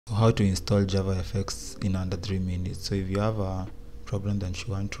How to install JavaFX in under 3 minutes. So if you have a problem that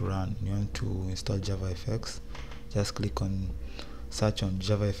you want to run, you want to install JavaFX, just click on search on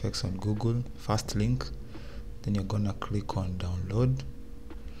JavaFX on Google, first link, then you're gonna click on download.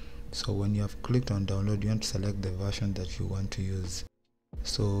 So when you have clicked on download, you want to select the version that you want to use.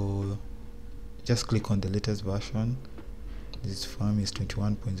 So just click on the latest version. This form is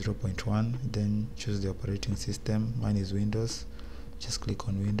 21.0.1. then choose the operating system. Mine is Windows. Just click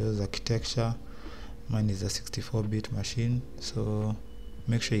on Windows. Architecture, mine is a 64-bit machine, so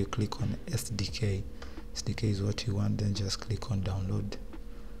make sure you click on SDK. SDK is what you want, then just click on download.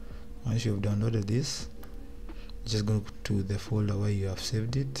 Once you've downloaded this, just go to the folder where you have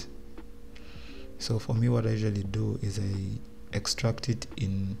saved it. So for me, what I usually do is I extract it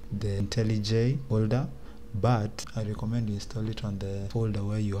in the IntelliJ folder, but I recommend you install it on the folder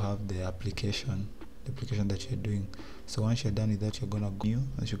where you have the application that you're doing. So once you're done with that, you're gonna go new.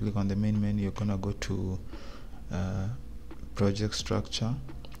 Once you click on the main menu, you're gonna go to project structure.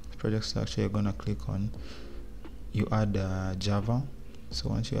 You're gonna click on, you add Java. So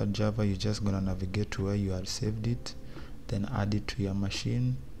once you add Java, you're just gonna navigate to where you had saved it, then add it to your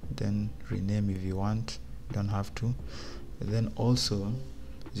machine, then rename if you want, don't have to. Then also,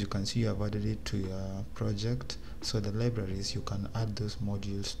 as you can see, you have added it to your project. So the libraries, you can add those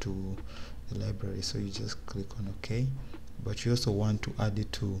modules to the library, so you just click on OK. But you also want to add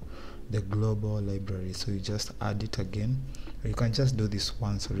it to the global library, so you just add it again. You can just do this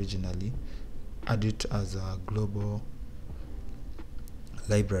once originally, add it as a global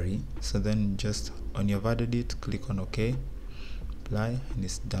library. So then just when you've added it, click on OK, apply, and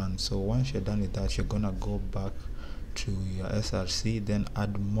it's done. So once you're done with that, you're gonna go back to your src, then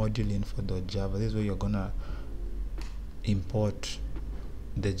add module info.java. This is where you're gonna import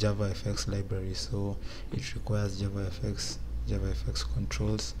the JavaFX library. So it requires JavaFX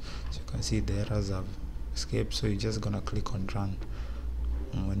controls. So you can see the errors have escaped, so you're just gonna click on run,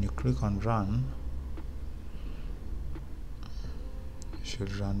 and when you click on run, it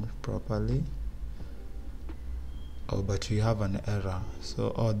should run properly. Oh, but you have an error.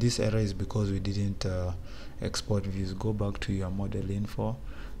 So this error is because we didn't export views. Go back to your model info,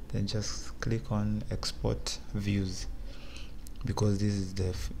 then just click on export views, because this is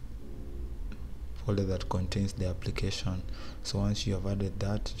the folder that contains the application. So once you have added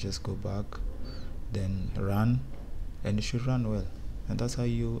that, just go back, then run, and it should run well. And that's how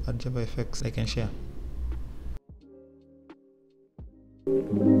you add JavaFX. Like and share.